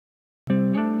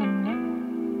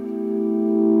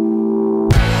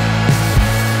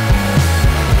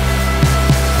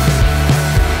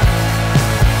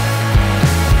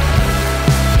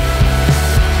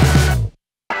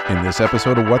this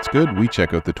episode of What's Good, we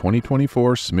check out the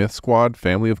 2024 Smith Squad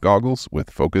family of goggles with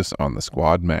focus on the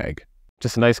Squad Mag.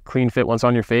 Just a nice clean fit once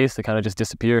on your face, they kind of just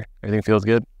disappear. Everything feels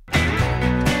good.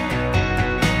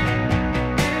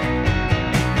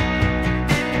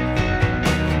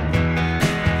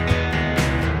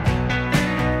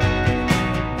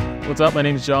 What's up? My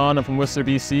name's John. I'm from Whistler,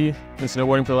 BC. Been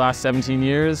snowboarding for the last 17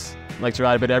 years. I like to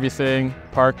ride a bit of everything.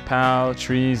 Park, POW,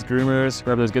 trees, groomers.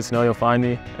 Wherever there's good snow, you'll find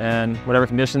me. And whatever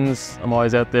conditions, I'm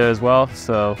always out there as well.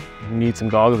 So you need some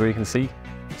goggles where you can see.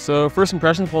 So first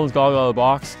impression, pulling this goggle out of the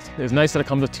box. It's nice that it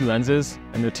comes with two lenses,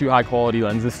 and they're two high quality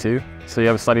lenses too. So you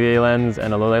have a steady A lens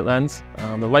and a low light lens.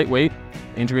 They're lightweight,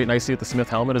 integrate nicely with the Smith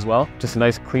helmet as well. Just a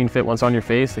nice clean fit once on your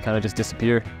face, they kind of just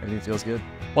disappear. Everything feels good.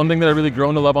 One thing that I've really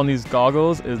grown to love on these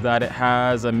goggles is that it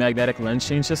has a magnetic lens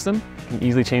change system. You can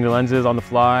easily change the lenses on the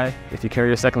fly. If you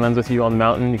carry a second lens with you on the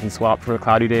mountain, you can swap for a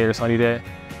cloudy day or a sunny day.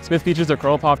 Smith features their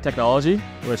ChromaPop technology,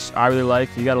 which I really like.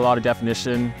 You got a lot of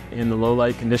definition in the low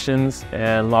light conditions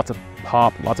and lots of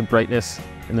pop, lots of brightness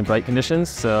in the bright conditions.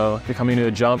 So if you're coming to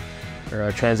a jump or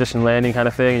a transition landing kind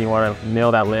of thing and you want to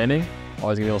nail that landing,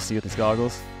 always gonna be able to see with these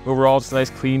goggles. Overall, just a nice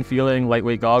clean feeling,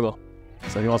 lightweight goggle.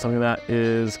 So if you want something that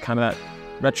is kind of that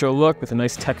retro look with the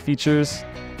nice tech features,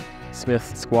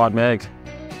 Smith Squad Mag.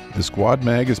 The Squad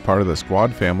Mag is part of the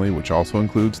Squad family, which also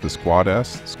includes the Squad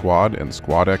S, Squad, and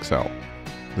Squad XL.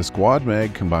 The Squad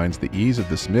Mag combines the ease of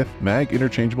the Smith Mag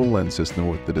interchangeable lens system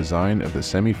with the design of the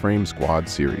semi-frame Squad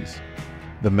series.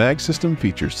 The Mag system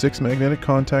features 6 magnetic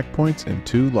contact points and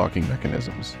 2 locking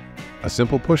mechanisms. A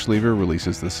simple push lever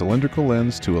releases the cylindrical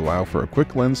lens to allow for a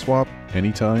quick lens swap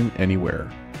anytime,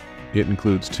 anywhere. It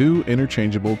includes 2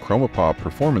 interchangeable ChromaPop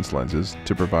performance lenses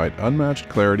to provide unmatched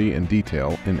clarity and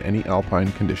detail in any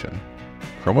alpine condition.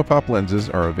 ChromaPop lenses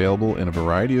are available in a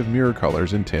variety of mirror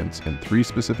colors and tints in 3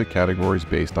 specific categories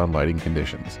based on lighting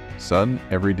conditions: sun,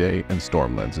 everyday, and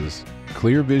storm lenses.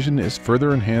 Clear vision is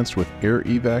further enhanced with air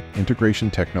evac integration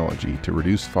technology to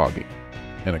reduce fogging,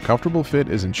 and a comfortable fit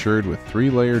is ensured with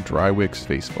 3-layer dry wicks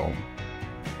face foam.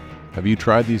 Have you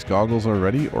tried these goggles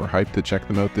already or hyped to check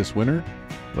them out this winter?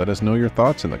 Let us know your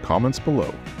thoughts in the comments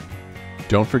below.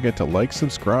 Don't forget to like,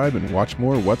 subscribe, and watch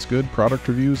more What's Good product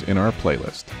reviews in our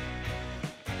playlist.